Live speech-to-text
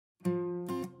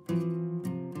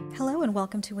Hello and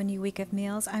welcome to a new week of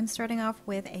meals. I'm starting off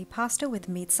with a pasta with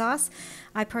meat sauce.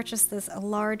 I purchased this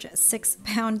large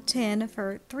 6-pound tin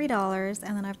for $3,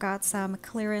 and then I've got some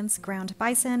clearance ground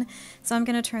bison, so I'm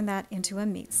going to turn that into a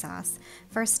meat sauce.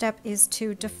 First step is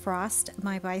to defrost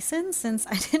my bison since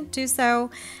I didn't do so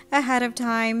ahead of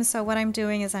time. So what I'm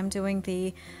doing is I'm doing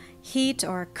the heat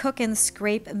or cook and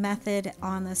scrape method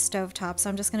on the stovetop.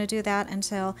 So I'm just going to do that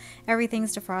until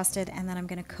everything's defrosted, and then I'm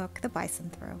going to cook the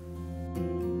bison through.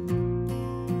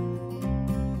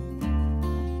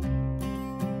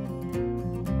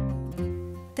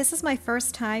 This is my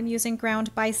first time using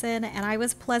ground bison, and I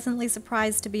was pleasantly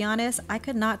surprised, to be honest. I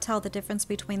could not tell the difference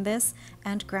between this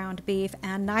and ground beef,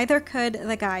 and neither could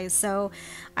the guys. So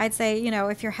I'd say,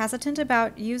 if you're hesitant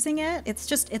about using it,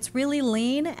 it's really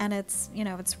lean, and it's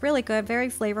really good, very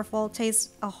flavorful,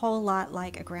 tastes a whole lot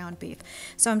like a ground beef.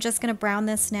 So I'm just going to brown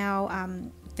this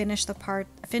now. Finish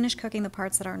cooking the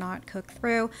parts that are not cooked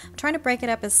through. I'm trying to break it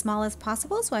up as small as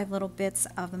possible so I have little bits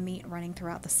of the meat running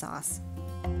throughout the sauce.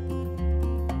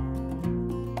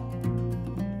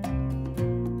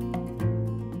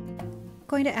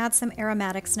 Going to add some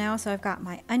aromatics now. So I've got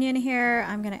my onion here,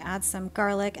 I'm going to add some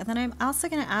garlic, and then I'm also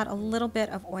going to add a little bit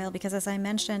of oil because, as I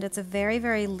mentioned, it's a very,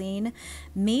 very lean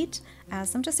meat.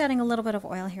 So I'm just adding a little bit of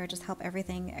oil here, just help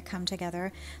everything come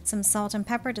together. Some salt and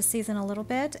pepper to season a little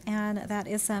bit, and that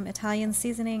is some Italian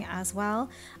seasoning as well.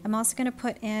 I'm also going to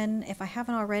put in, if I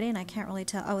haven't already, and I can't really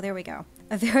tell, oh, there we go,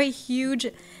 a very huge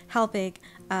helping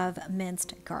of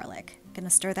minced garlic. I'm going to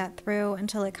stir that through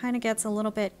until it kind of gets a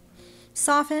little bit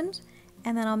softened.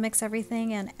 And then I'll mix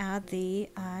everything and add the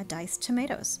diced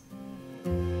tomatoes.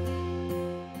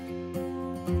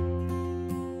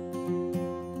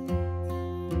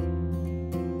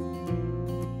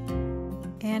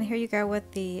 And here you go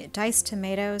with the diced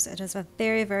tomatoes. It is a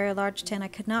very, very large tin. I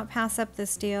could not pass up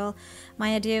this deal.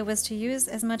 My idea was to use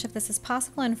as much of this as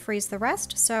possible and freeze the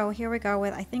rest. So here we go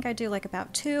with, I think I do like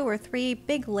about 2 or 3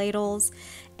 big ladles.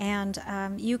 And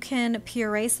you can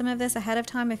puree some of this ahead of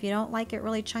time if you don't like it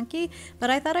really chunky. But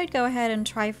I thought I'd go ahead and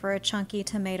try for a chunky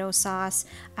tomato sauce.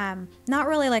 Not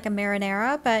really like a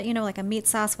marinara, but like a meat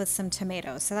sauce with some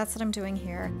tomatoes. So that's what I'm doing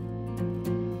here.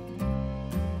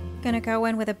 Going to go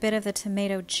in with a bit of the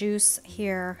tomato juice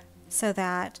here so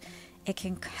that it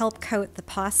can help coat the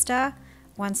pasta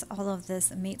once all of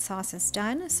this meat sauce is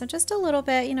done. So just a little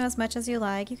bit, as much as you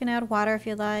like. You can add water if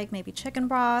you like, maybe chicken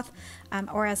broth,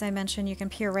 or as I mentioned, you can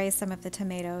puree some of the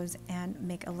tomatoes and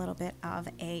make a little bit of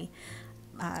a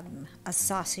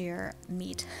saucier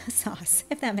meat sauce,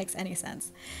 if that makes any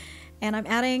sense. And I'm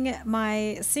adding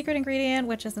my secret ingredient,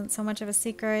 which isn't so much of a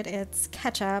secret, it's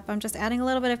ketchup. I'm just adding a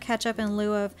little bit of ketchup in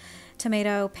lieu of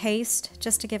tomato paste,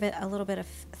 just to give it a little bit of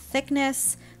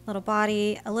thickness, little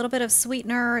body, a little bit of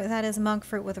sweetener. That is monk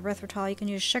fruit with erythritol. You can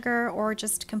use sugar or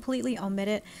just completely omit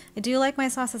it. I do like my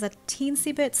sauces a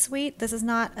teensy bit sweet. This is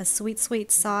not a sweet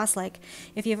sauce. Like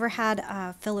if you ever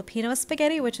had Filipino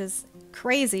spaghetti, which is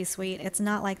crazy sweet, it's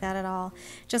not like that at all.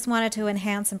 Just wanted to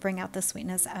enhance and bring out the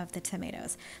sweetness of the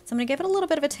tomatoes. So I'm going to give it a little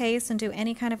bit of a taste and do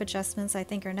any kind of adjustments I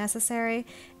think are necessary,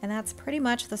 and that's pretty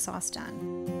much the sauce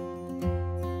done.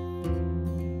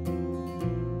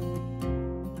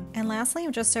 And lastly,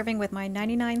 I'm just serving with my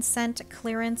 99-cent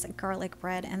clearance garlic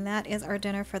bread, and that is our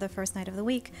dinner for the first night of the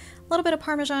week. A little bit of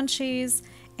Parmesan cheese,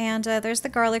 and there's the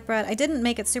garlic bread. I didn't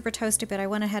make it super toasty, but I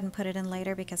went ahead and put it in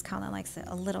later because Colin likes it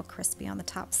a little crispy on the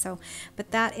top. But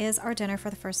that is our dinner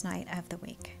for the first night of the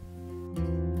week.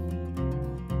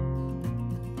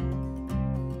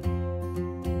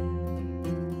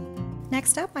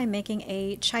 Next up, I'm making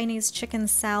a Chinese chicken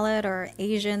salad or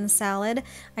Asian salad.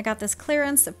 I got this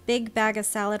clearance big bag of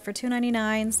salad for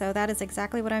 $2.99, so that is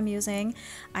exactly what I'm using.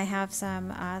 I have some,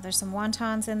 there's some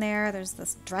wontons in there. There's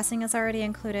this dressing is already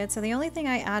included. So the only thing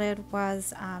I added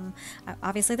was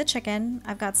obviously the chicken.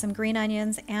 I've got some green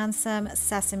onions and some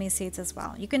sesame seeds as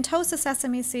well. You can toast the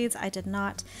sesame seeds. I did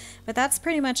not, but that's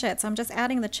pretty much it. So I'm just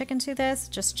adding the chicken to this.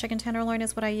 Just chicken tenderloin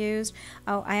is what I used.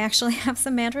 Oh, I actually have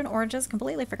some mandarin oranges.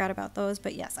 Completely forgot about those.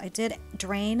 But yes, I did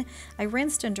drain. I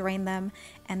rinsed and drained them,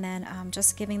 and then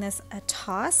just giving this a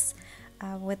toss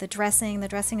with the dressing. The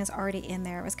dressing is already in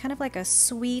there. It was kind of like a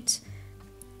sweet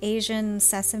Asian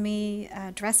sesame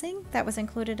dressing that was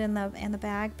included in the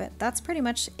bag, but that's pretty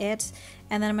much it.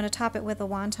 And then I'm going to top it with the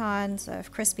wontons,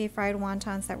 crispy fried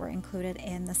wontons that were included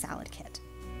in the salad kit.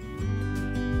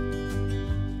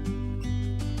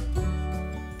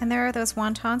 And there are those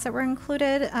wontons that were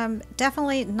included.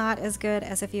 Definitely not as good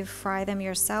as if you fry them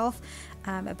yourself,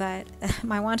 but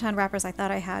my wonton wrappers I thought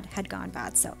I had gone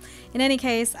bad. So in any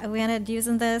case, we ended up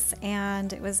using this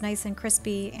and it was nice and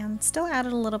crispy and still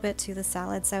added a little bit to the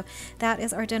salad. So that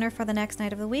is our dinner for the next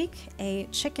night of the week, a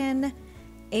chicken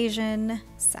Asian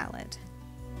salad.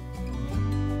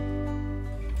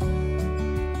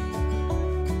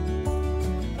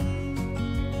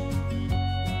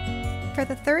 For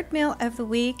the third meal of the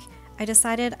week, I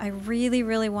decided I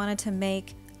really wanted to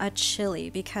make a chili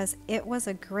because it was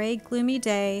a gray, gloomy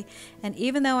day, and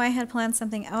even though I had planned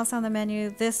something else on the menu,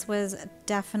 this was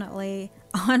definitely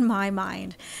on my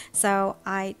mind. So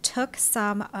I took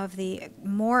some of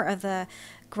more of the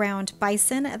ground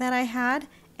bison that I had,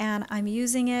 and I'm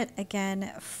using it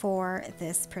again for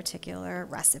this particular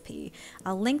recipe.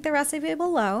 I'll link the recipe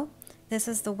below. This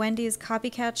is the Wendy's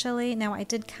copycat chili. Now I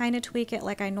did kind of tweak it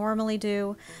like I normally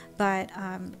do, but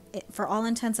for all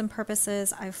intents and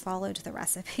purposes, I followed the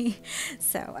recipe.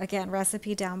 So again,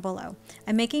 recipe down below.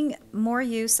 I'm making more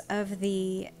use of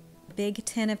the big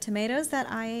tin of tomatoes that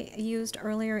I used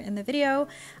earlier in the video.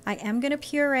 I am going to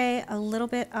puree a little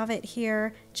bit of it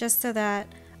here just so that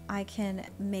I can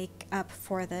make up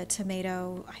for the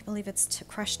tomato, I believe it's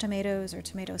crushed tomatoes or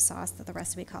tomato sauce that the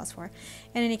recipe calls for.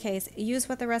 In any case, use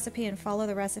what the recipe and follow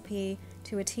the recipe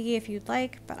to a T if you'd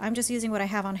like, but I'm just using what I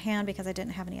have on hand because I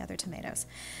didn't have any other tomatoes.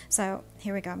 So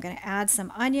here we go. I'm going to add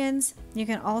some onions. You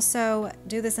can also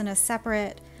do this in a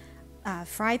separate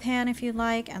fry pan if you'd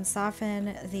like and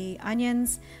soften the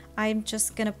onions. I'm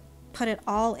just going to put it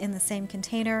all in the same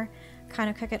container. Kind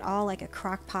of cook it all like a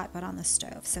crock pot but on the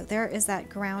stove. So there is that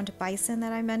ground bison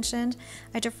that I mentioned.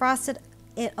 I defrosted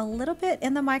it a little bit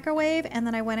in the microwave and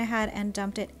then I went ahead and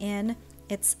dumped it in.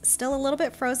 It's still a little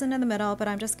bit frozen in the middle, but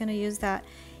I'm just going to use that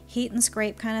heat and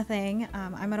scrape kind of thing.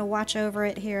 I'm going to watch over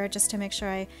it here just to make sure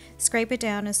I scrape it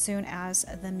down as soon as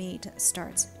the meat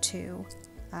starts to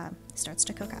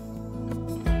cook up.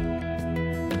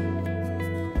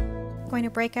 Going to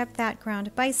break up that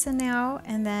ground bison now,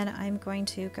 and then I'm going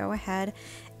to go ahead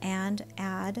and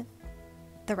add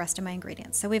the rest of my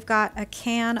ingredients. So we've got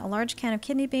a large can of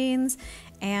kidney beans,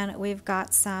 and we've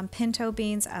got some pinto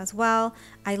beans as well.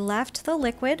 I left the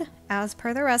liquid as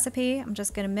per the recipe. I'm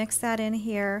just going to mix that in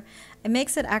here. It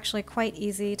makes it actually quite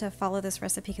easy to follow this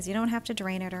recipe because you don't have to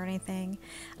drain it or anything.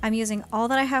 I'm using all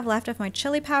that I have left of my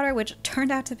chili powder, which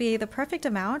turned out to be the perfect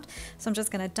amount. So I'm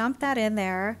just going to dump that in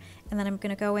there, and then I'm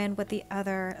going to go in with the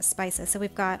other spices. So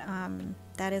we've got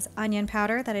that is onion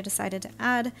powder that I decided to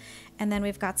add, and then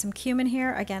we've got some cumin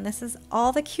here. Again, this is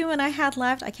all the cumin I had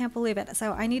left. I can't believe it.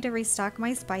 So I need to restock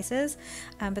my spices,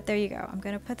 but there you go. I'm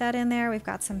going to put that in there. We've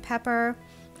got some pepper.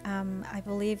 I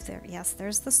believe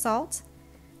there's the salt.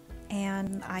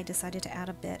 And I decided to add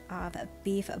a bit of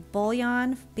beef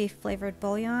flavored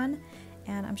bouillon,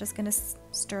 and I'm just going to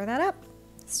stir that up.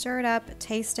 Stir it up,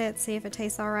 taste it, see if it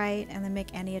tastes all right, and then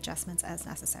make any adjustments as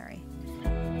necessary.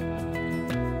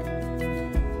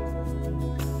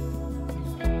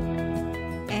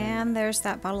 And there's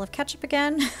that bottle of ketchup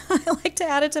again. I like to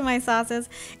add it to my sauces.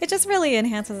 It just really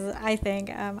enhances it, I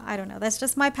think. I don't know, that's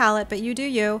just my palate, but you do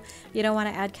you. You don't want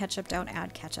to add ketchup, don't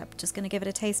add ketchup. Just going to give it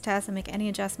a taste test and make any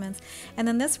adjustments. And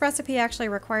then this recipe actually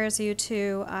requires you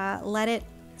to let it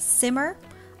simmer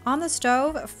on the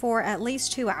stove for at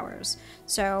least 2 hours.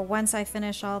 So once I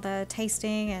finish all the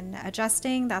tasting and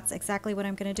adjusting, that's exactly what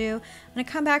I'm going to do. I'm going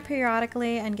to come back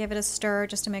periodically and give it a stir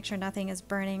just to make sure nothing is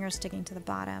burning or sticking to the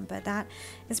bottom. But that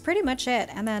is pretty much it.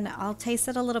 And then I'll taste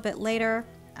it a little bit later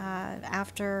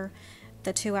after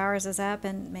the 2 hours is up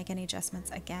and make any adjustments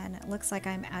again. It looks like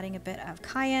I'm adding a bit of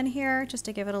cayenne here just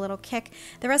to give it a little kick.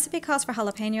 The recipe calls for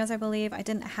jalapenos, I believe. I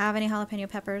didn't have any jalapeno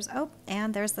peppers. Oh,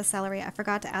 and there's the celery. I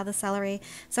forgot to add the celery,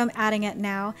 so I'm adding it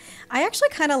now. I actually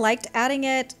kind of liked adding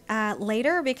it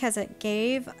later because it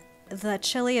gave the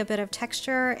chili a bit of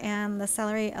texture and the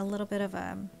celery a little bit of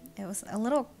it was a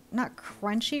little, not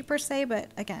crunchy per se, but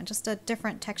again, just a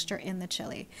different texture in the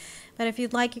chili. But if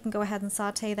you'd like, you can go ahead and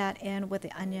saute that in with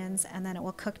the onions, and then it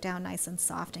will cook down nice and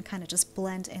soft and kind of just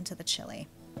blend into the chili.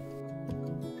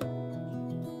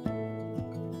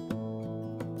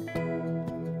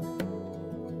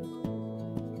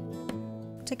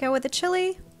 To go with the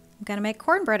chili, I'm going to make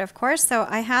cornbread, of course. So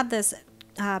I had this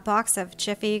box of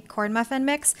Jiffy corn muffin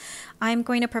mix. I'm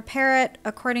going to prepare it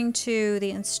according to the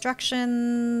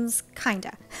instructions,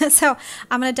 kinda. So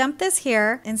I'm going to dump this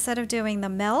here. Instead of doing the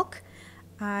milk,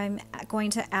 I'm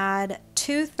going to add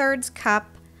 2/3 cup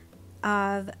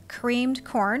of creamed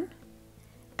corn,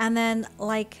 and then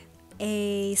like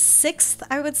a 1/6,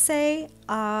 I would say,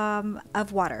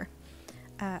 of water.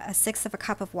 a sixth of a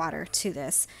cup of water to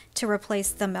this to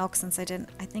replace the milk, since I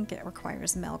think it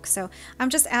requires milk. So I'm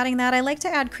just adding that. I like to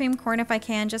add cream corn if I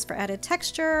can, just for added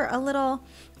texture, a little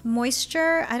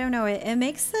moisture. I don't know, it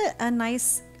makes it a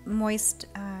nice moist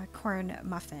corn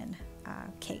muffin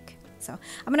cake. So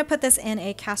I'm gonna put this in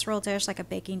a casserole dish, like a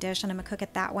baking dish, and I'm gonna cook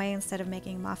it that way instead of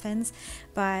making muffins.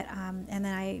 But and then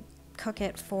I cook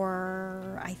it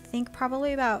for, I think,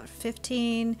 probably about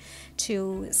 15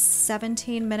 to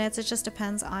 17 minutes. It just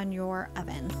depends on your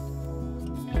oven.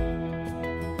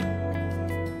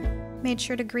 Made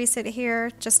sure to grease it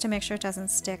here just to make sure it doesn't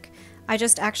stick. I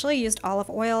just actually used olive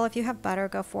oil. If you have butter,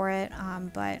 go for it.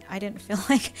 But I didn't feel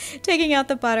like taking out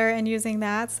the butter and using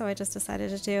that, so I just decided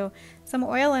to do some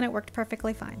oil, and it worked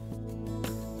perfectly fine.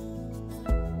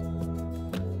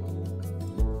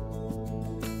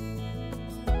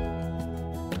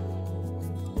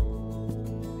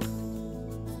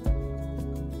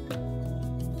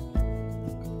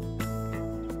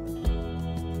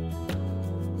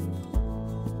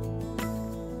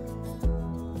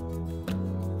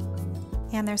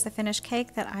 And there's the finished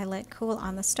cake that I let cool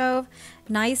on the stove.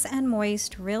 Nice and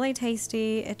moist, really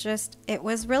tasty. It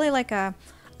was really like a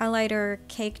lighter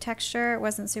cake texture. It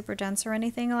wasn't super dense or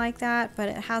anything like that, but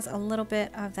it has a little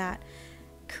bit of that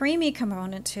creamy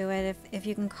component to it, if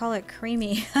you can call it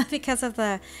creamy, because of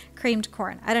the creamed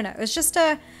corn. I don't know. It was just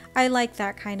I like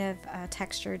that kind of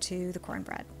texture to the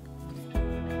cornbread.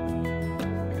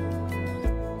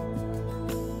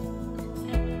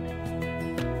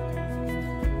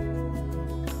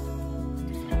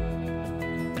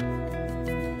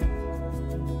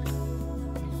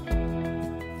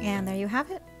 And there you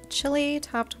have it. Chili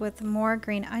topped with more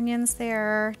green onions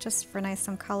there, just for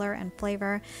some color and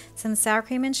flavor. Some sour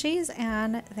cream and cheese,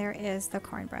 and there is the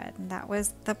cornbread. And that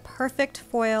was the perfect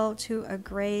foil to a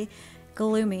gray,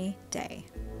 gloomy day.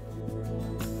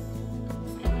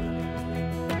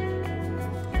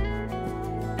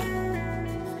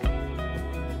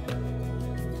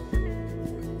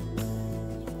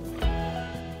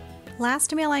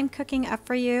 Last meal I'm cooking up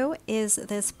for you is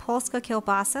this Polska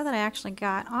kielbasa that I actually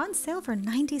got on sale for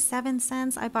 97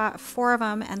 cents. I bought 4 of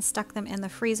them and stuck them in the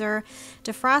freezer.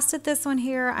 Defrosted this one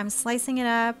here. I'm slicing it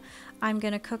up. I'm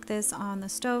going to cook this on the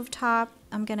stove top.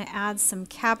 I'm going to add some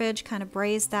cabbage, kind of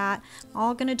braise that. I'm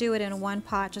all going to do it in one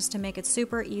pot just to make it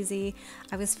super easy.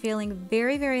 I was feeling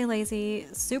very, very lazy,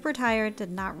 super tired, did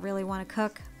not really want to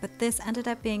cook, but this ended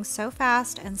up being so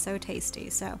fast and so tasty.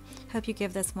 So hope you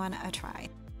give this one a try.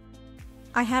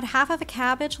 I had half of a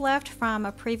cabbage left from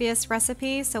a previous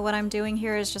recipe, so what I'm doing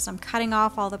here is just I'm cutting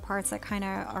off all the parts that kind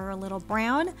of are a little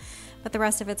brown, but the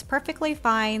rest of it's perfectly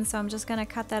fine, so I'm just going to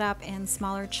cut that up in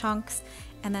smaller chunks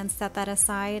and then set that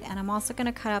aside. And I'm also going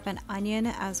to cut up an onion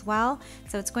as well.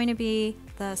 So it's going to be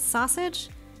the sausage,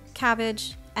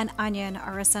 cabbage, and onion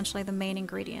are essentially the main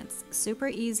ingredients. Super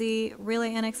easy,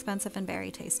 really inexpensive, and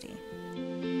very tasty.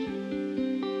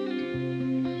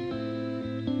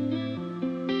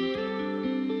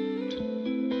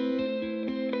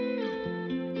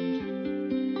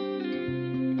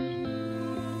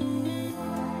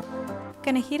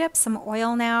 Going to heat up some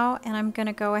oil now, and I'm going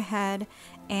to go ahead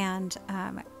and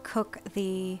cook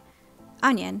the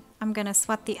onion. I'm going to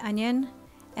sweat the onion,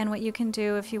 and what you can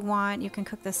do if you want, you can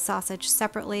cook the sausage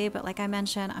separately, but like I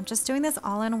mentioned, I'm just doing this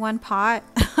all in one pot.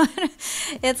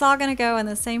 It's all going to go in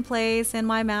the same place in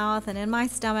my mouth and in my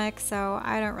stomach, so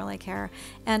I don't really care.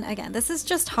 And again, this is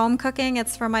just home cooking.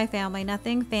 It's for my family,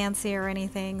 nothing fancy or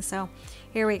anything. So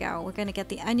here we go. We're going to get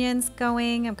the onions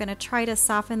going. I'm going to try to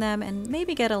soften them and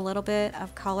maybe get a little bit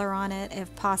of color on it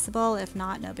if possible. If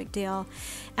not, no big deal.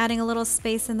 Adding a little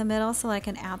space in the middle so I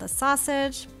can add the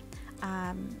sausage.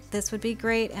 This would be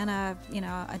great in a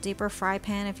deeper fry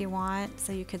pan if you want,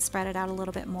 so you could spread it out a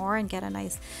little bit more and get a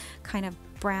nice kind of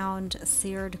browned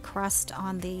seared crust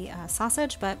on the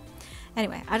sausage. But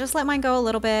anyway, I just let mine go a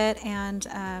little bit,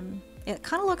 and it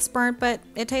kind of looks burnt, but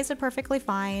it tasted perfectly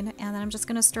fine. And then I'm just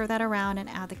going to stir that around and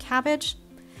add the cabbage.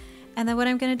 And then what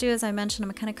I'm going to do, as I mentioned,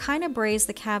 I'm going to kind of braise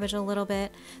the cabbage a little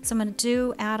bit. So I'm going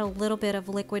to add a little bit of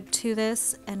liquid to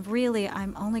this. And really,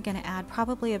 I'm only going to add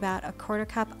probably about a 1/4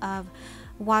 cup of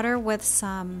water with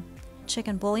some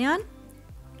chicken bouillon.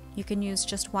 You can use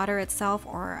just water itself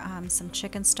or some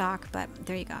chicken stock, but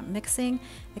there you go. I'm mixing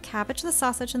the cabbage, the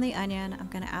sausage, and the onion. I'm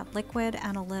going to add liquid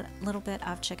and a little bit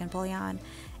of chicken bouillon,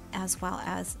 as well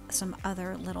as some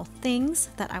other little things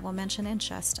that I will mention in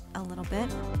just a little bit.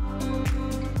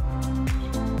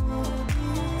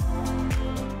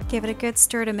 Give it a good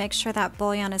stir to make sure that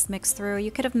bouillon is mixed through. You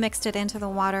could have mixed it into the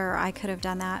water, or I could have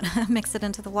done that. Mix it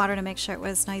into the water to make sure it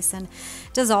was nice and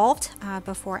dissolved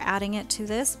before adding it to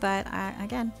this. But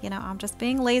again, you know, I'm just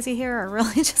being lazy here. I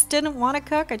really just didn't want to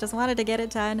cook. I just wanted to get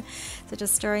it done. So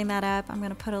just stirring that up. I'm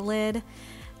going to put a lid,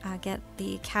 get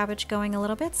the cabbage going a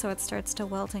little bit so it starts to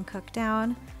wilt and cook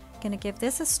down. Going to give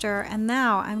this a stir, and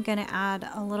now I'm going to add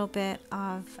a little bit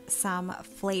of some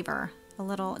flavor. A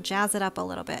little, jazz it up a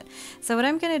little bit. So what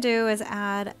I'm going to do is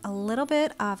add a little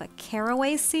bit of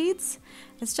caraway seeds.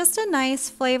 It's just a nice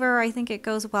flavor. I think it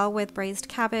goes well with braised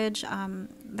cabbage.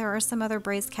 There are some other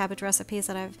braised cabbage recipes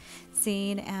that I've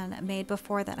seen and made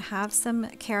before that have some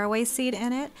caraway seed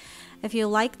in it. If you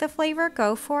like the flavor,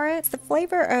 go for it. It's the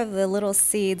flavor of the little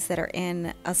seeds that are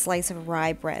in a slice of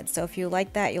rye bread. So if you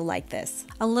like that, you'll like this.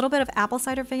 A little bit of apple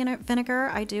cider vinegar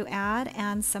I do add,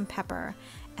 and some pepper.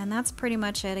 And that's pretty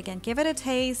much it. Again, give it a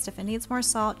taste. If it needs more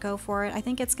salt, go for it. I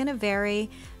think it's going to vary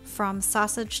from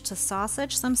sausage to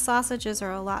sausage. Some sausages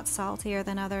are a lot saltier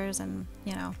than others, and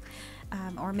you know,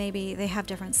 or maybe they have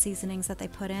different seasonings that they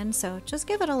put in. So just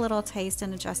give it a little taste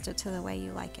and adjust it to the way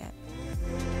you like it.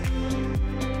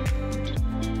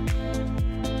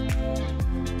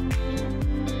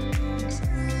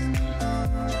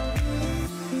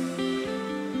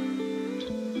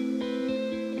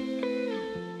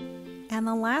 And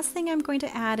the last thing I'm going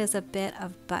to add is a bit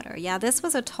of butter. Yeah, this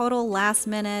was a total last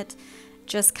minute,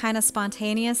 just kind of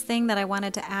spontaneous thing that I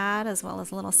wanted to add, as well as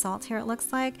a little salt here, it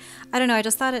looks like. I don't know, I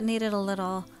just thought it needed a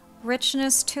little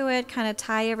richness to it, kind of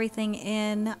tie everything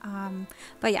in.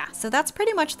 But yeah, so that's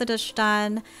pretty much the dish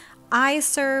done. I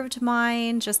served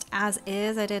mine just as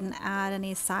is. I didn't add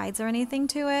any sides or anything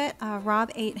to it.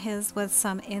 Rob ate his with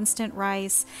some instant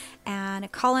rice,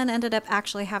 and Colin ended up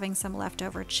actually having some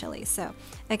leftover chili. So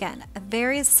again, a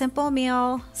very simple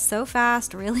meal, so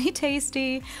fast, really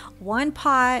tasty, one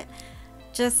pot.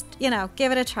 Just, you know,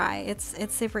 give it a try.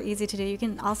 It's super easy to do. You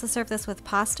can also serve this with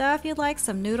pasta if you'd like.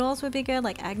 Some noodles would be good,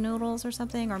 like egg noodles or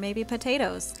something, or maybe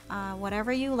potatoes,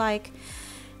 whatever you like.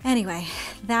 Anyway,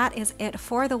 that is it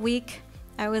for the week.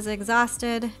 I was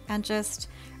exhausted and just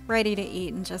ready to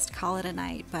eat and just call it a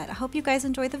night. But I hope you guys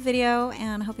enjoyed the video,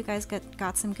 and I hope you guys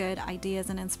got some good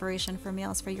ideas and inspiration for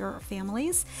meals for your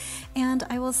families. And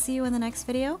I will see you in the next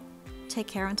video. Take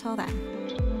care until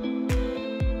then.